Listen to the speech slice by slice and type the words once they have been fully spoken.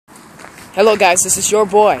Hello guys, this is your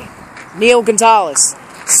boy, Neil Gonzalez,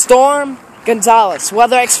 Storm Gonzalez,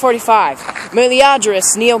 Weather X45,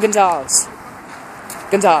 Miliadris Neil Gonzalez.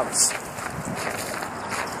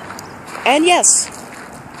 And yes,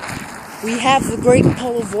 we have the Great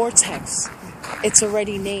Polar Vortex. It's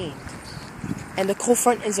already named. And the cold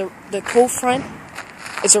front is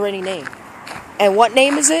already named. And what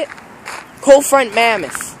name is it? Cold Front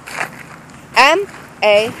Mammoth.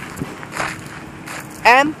 M-A-M-O-P-T-H.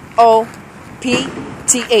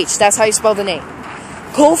 That's how you spell the name.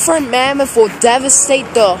 Cold Front Mammoth will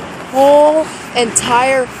devastate the whole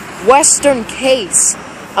entire western case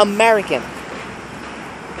American.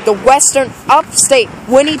 The western upstate,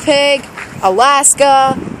 Winnipeg,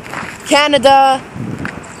 Alaska, Canada,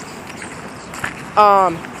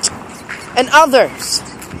 and others.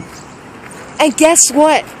 And guess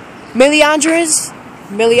what? Miliandris,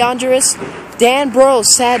 Dan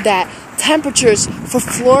Burrows said that temperatures for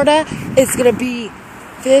Florida is going to be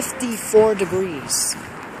 54 degrees.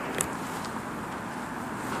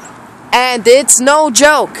 And it's no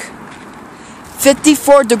joke.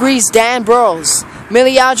 54 degrees, Dan Burrows.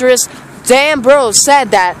 Miliandris, Dan Burrows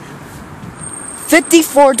said that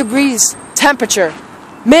 54 degrees temperature,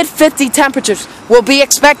 mid-50 temperatures will be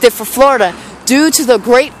expected for Florida due to the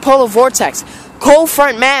Great Polar Vortex. Cold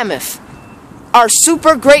Front Mammoth, our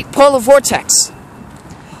super great polar vortex,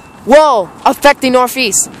 will affect the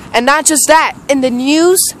Northeast. And not just that, in the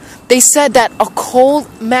news, they said that a cold,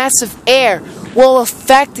 massive air will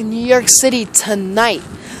affect New York City tonight.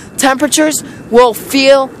 Temperatures will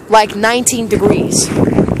feel like 19 degrees.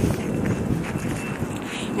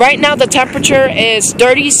 Right now, the temperature is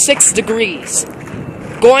 36 degrees.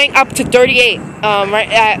 Going up to 38. Right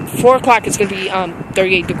at 4 o'clock, it's going to be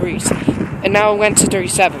 38 degrees. And now it went to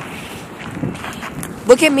 37.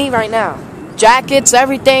 Look at me right now. Jackets,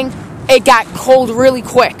 everything. It got cold really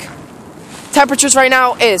quick. Temperatures right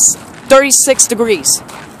now is 36 degrees.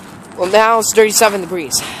 Well, now it's 37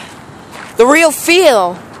 degrees. The real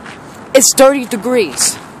feel is 30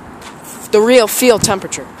 degrees. The real feel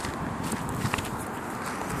temperature.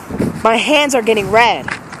 My hands are getting red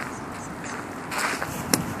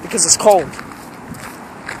because it's cold.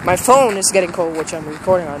 My phone is getting cold, which I'm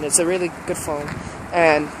recording on. It's a really good phone,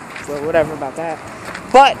 and well, whatever about that.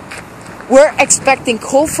 But we're expecting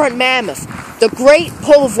Cold Front Mammoth, the Great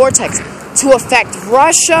Polar Vortex, to affect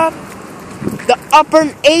Russia, the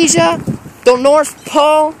Upper Asia, the North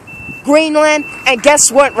Pole, Greenland, and guess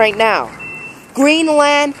what right now?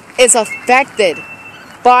 Greenland is affected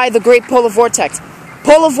by the Great Polar Vortex.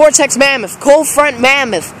 Polar Vortex Mammoth, Cold Front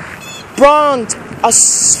Mammoth, brought a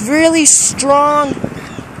really strong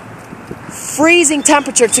freezing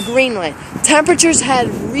temperature to Greenland. Temperatures had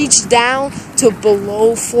reached down to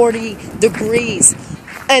below 40 degrees.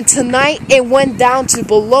 And tonight it went down to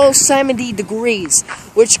below 70 degrees,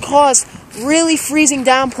 which caused really freezing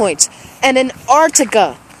down points. And in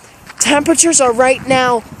Antarctica, temperatures are right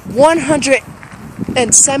now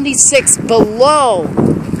 176 below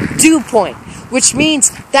dew point, which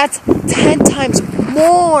means that's 10 times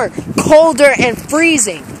more colder and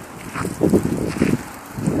freezing.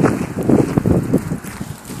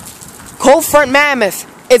 Cold Front Mammoth,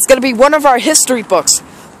 it's going to be one of our history books.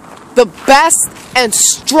 The best and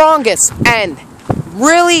strongest and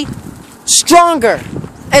really stronger.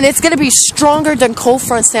 And it's going to be stronger than Cold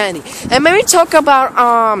Front Sandy. And maybe talk about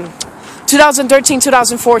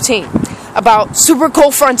 2013-2014. About Super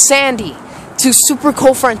Cold Front Sandy to Super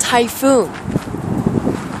Cold Front Typhoon.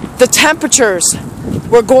 The temperatures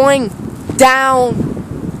were going down.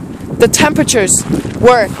 The temperatures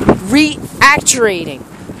were reactuating,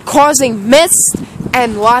 causing mist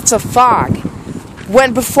and lots of fog.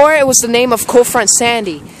 When before it was the name of Cold Front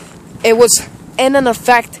Sandy, it was in an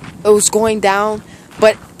effect, it was going down,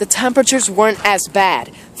 but the temperatures weren't as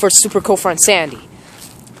bad for Super Cold Front Sandy.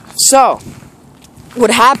 So,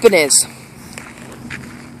 what happened is,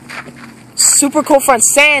 Super Cold Front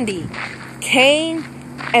Sandy came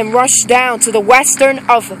and rushed down to the western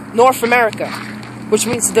of North America, which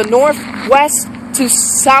means the northwest to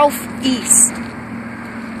southeast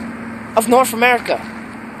of North America.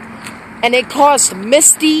 And it caused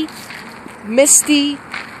misty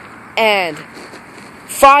and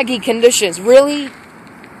foggy conditions, really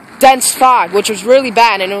dense fog, which was really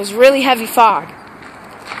bad, and it was really heavy fog.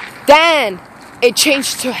 Then it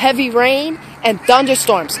changed to heavy rain and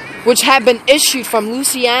thunderstorms, which had been issued from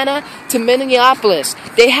Louisiana to Minneapolis.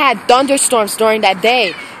 They had thunderstorms during that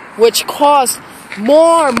day, which caused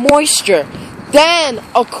more moisture. Then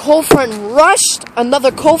a cold front rushed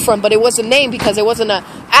another cold front, but it wasn't named because it wasn't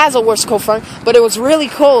as a worse cold front, but it was really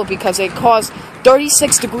cold because it caused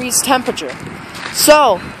 36 degrees temperature.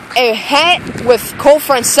 So it hit with cold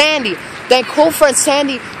front Sandy. Then cold front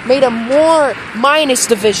Sandy made a more minus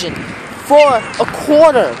division for a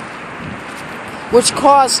quarter, which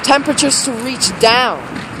caused temperatures to reach down,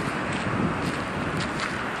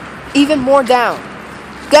 even more down.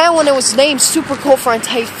 Then when it was named Super Cold Front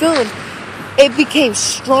Typhoon, it became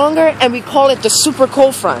stronger, and we call it the Super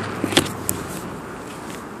Cold Front.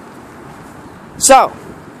 So,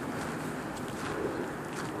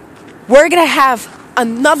 we're going to have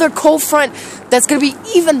another cold front that's going to be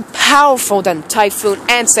even powerful than Typhoon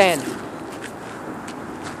and Sandy.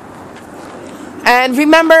 And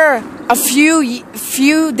remember, a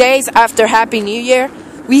few days after Happy New Year,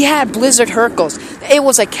 we had Blizzard Hercules. It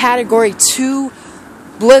was a Category 2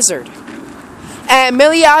 blizzard. And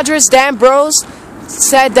Milliarders Dan Bros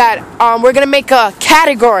said that we're going to make a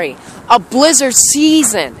category, a blizzard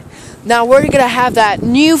season. Now we're going to have that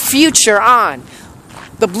new future on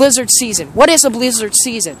the blizzard season. What is a blizzard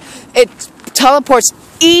season? It teleports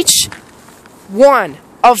each one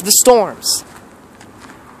of the storms.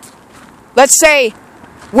 Let's say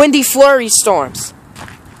windy flurry storms.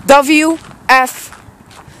 WF,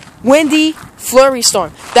 windy flurry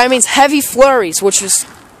storm. That means heavy flurries, which is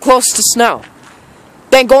close to snow.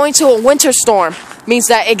 Then going to a winter storm means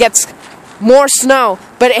that it gets more snow,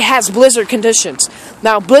 but it has blizzard conditions.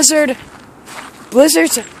 Now blizzards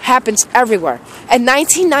happens everywhere. In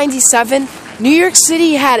 1997, New York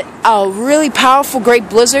City had a really powerful great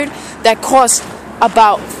blizzard that caused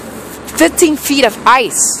about 15 feet of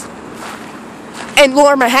ice in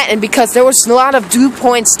lower Manhattan because there was a lot of dew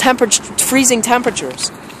points, freezing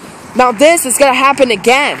temperatures. Now this is going to happen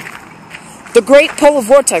again. The Great Polar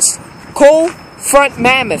Vortex, Cold Front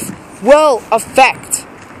Mammoth, will affect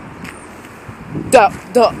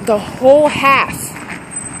the whole half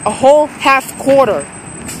quarter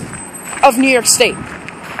of New York State,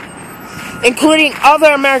 including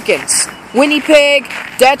other Americans, Winnipeg,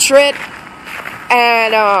 Detroit,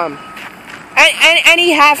 and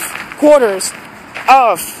any half quarters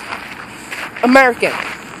of American,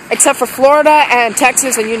 except for Florida and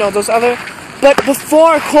Texas and those other. But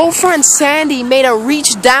before, cold front Sandy made a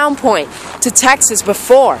reach down point to Texas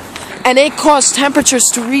before, and it caused temperatures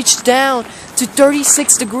to reach down to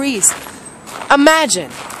 36 degrees.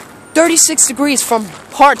 Imagine 36 degrees from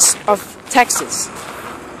parts of Texas.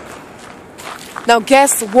 Now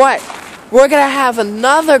guess what? We're going to have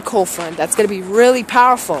another cold front that's going to be really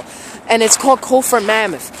powerful, and it's called Cold Front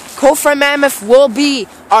Mammoth. Cold Front Mammoth will be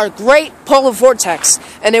our great polar vortex,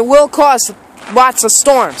 and it will cause lots of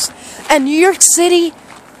storms. And New York City,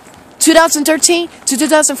 2013 to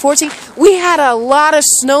 2014, we had a lot of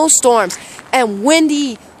snowstorms and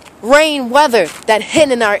windy rain weather that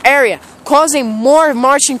hit in our area, causing more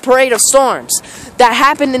marching parade of storms that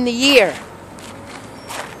happened in the year.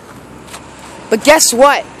 But guess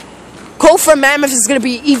what? Cold Front Mammoth is going to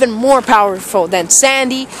be even more powerful than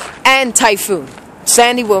Sandy and Typhoon.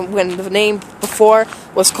 Sandy, when the name before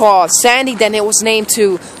was called Sandy, then it was named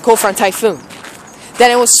to Cold Front Typhoon.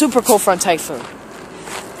 Then it was Super Cold Front Typhoon.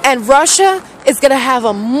 And Russia is going to have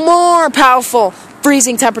a more powerful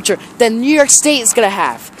freezing temperature than New York State is going to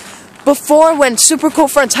have. Before, when Super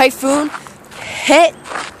Cold Front Typhoon hit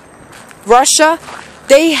Russia,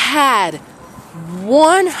 they had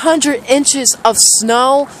 100 inches of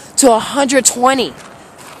snow to 120.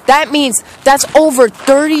 That means that's over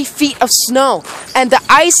 30 feet of snow. And the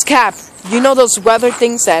ice cap, those weather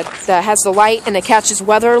things that has the light and it catches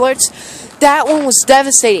weather alerts? That one was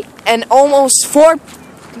devastating. And almost 4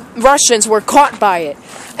 Russians were caught by it.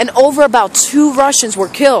 And over about 2 Russians were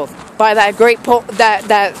killed by that great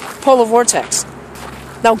that polar vortex.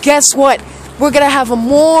 Now guess what? We're going to have a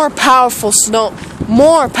more powerful snow,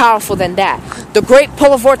 more powerful than that. The Great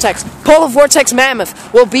Polar Vortex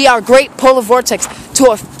Mammoth, will be our Great Polar Vortex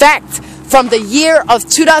to affect from the year of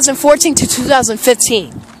 2014 to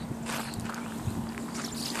 2015.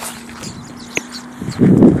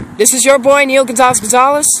 This is your boy, Neil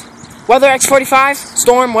Gonzalez, Weather X45,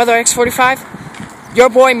 Storm Weather X45, your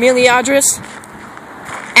boy, Milliarders.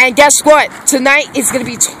 And guess what? Tonight is going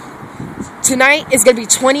to be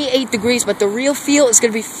 28 degrees, but the real feel is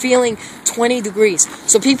going to be feeling 20 degrees.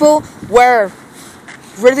 So people wear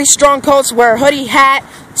really strong coats, wear a hoodie, hat,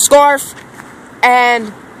 scarf,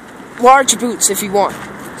 and large boots if you want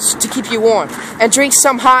to keep you warm. And drink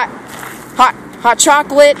some hot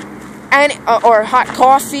chocolate or hot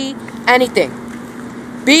coffee, anything.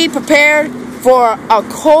 Be prepared for a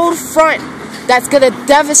cold front that's going to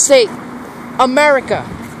devastate America.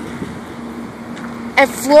 And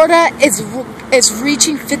Florida is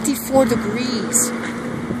reaching 54 degrees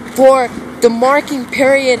for the marking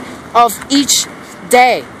period of each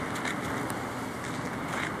day.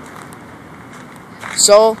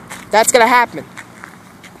 So, that's gonna happen.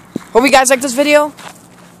 Hope you guys like this video.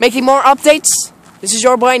 Making more updates. This is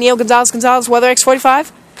your boy, Neil Gonzalez, Weather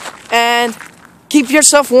X45. And keep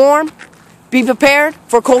yourself warm. Be prepared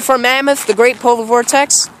for cold front mammoth, the great polar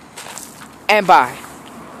vortex. And bye.